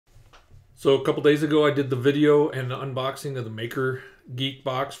So a couple days ago I did the video and the unboxing of the MakerGeek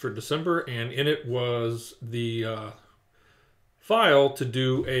box for December, and in it was the file to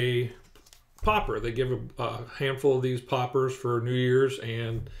do a popper. They give a handful of these poppers for New Year's,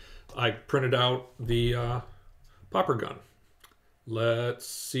 and I printed out the popper gun. Let's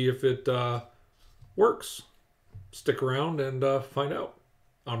see if it works. Stick around and find out.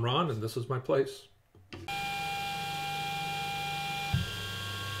 I'm Ron, and this is my place.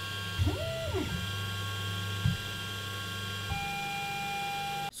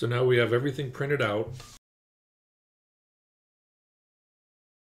 So now we have everything printed out.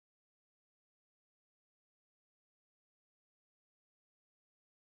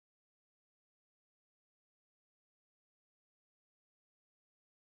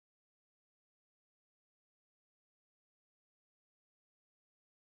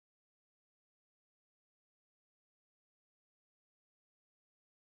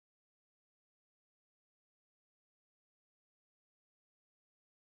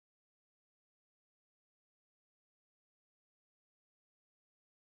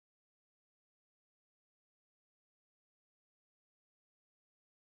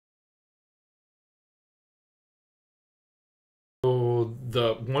 So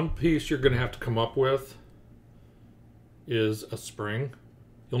the one piece you're going to have to come up with is a spring.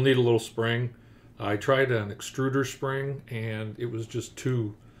 You'll need a little spring. I tried an extruder spring and it was just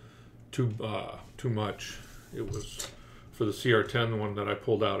too much. It was for the CR10, the one that I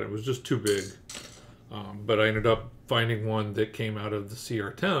pulled out. It was just too big. But I ended up finding one that came out of the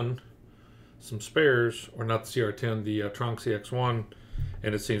CR10, some spares, or not the CR10, the Tronxy X1,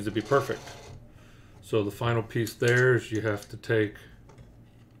 and it seems to be perfect. So the final piece there is you have to take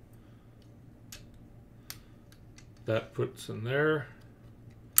that, puts in there,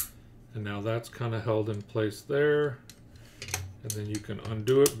 and now that's kind of held in place there, and then you can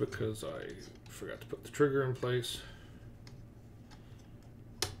undo it because I forgot to put the trigger in place.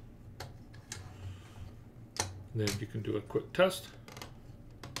 And then you can do a quick test,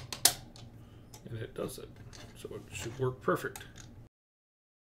 and it does it. So it should work perfect.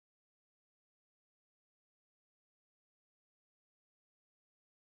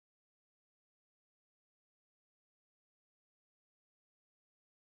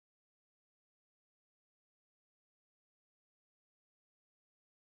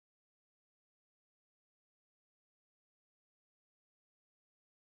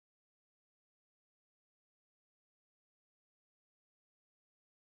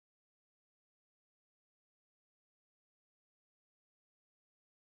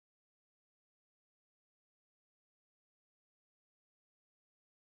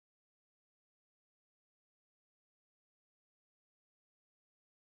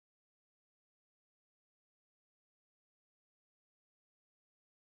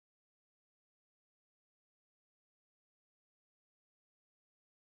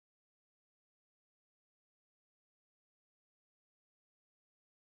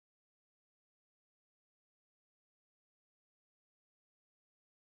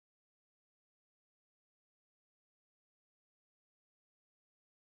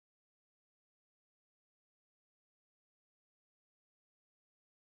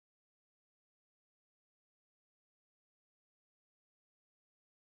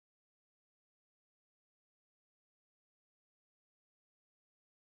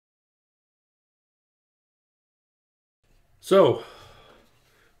 So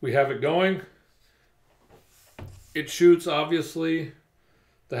we have it going. It shoots, obviously,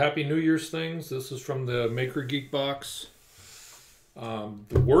 the Happy New Year's things. This is from the MakerGeek box.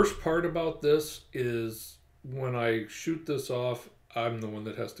 The worst part about this is when I shoot this off, I'm the one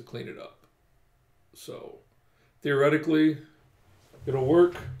that has to clean it up. So theoretically, it'll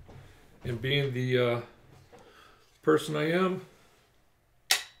work. And being the person I am,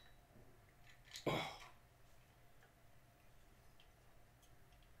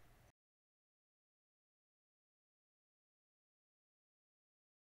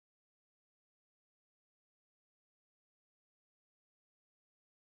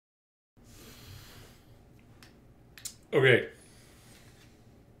 okay,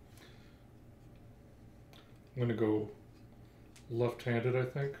 I'm gonna go left-handed, I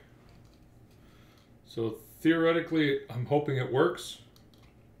think. So theoretically, I'm hoping it works.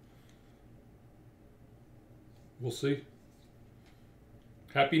 We'll see.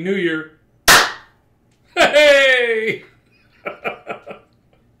 Happy New Year. Hey!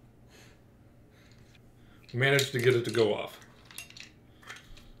 Managed to get it to go off.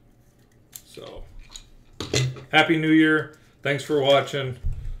 So, Happy New Year. Thanks for watching.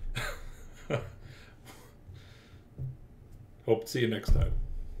 Hope to see you next time.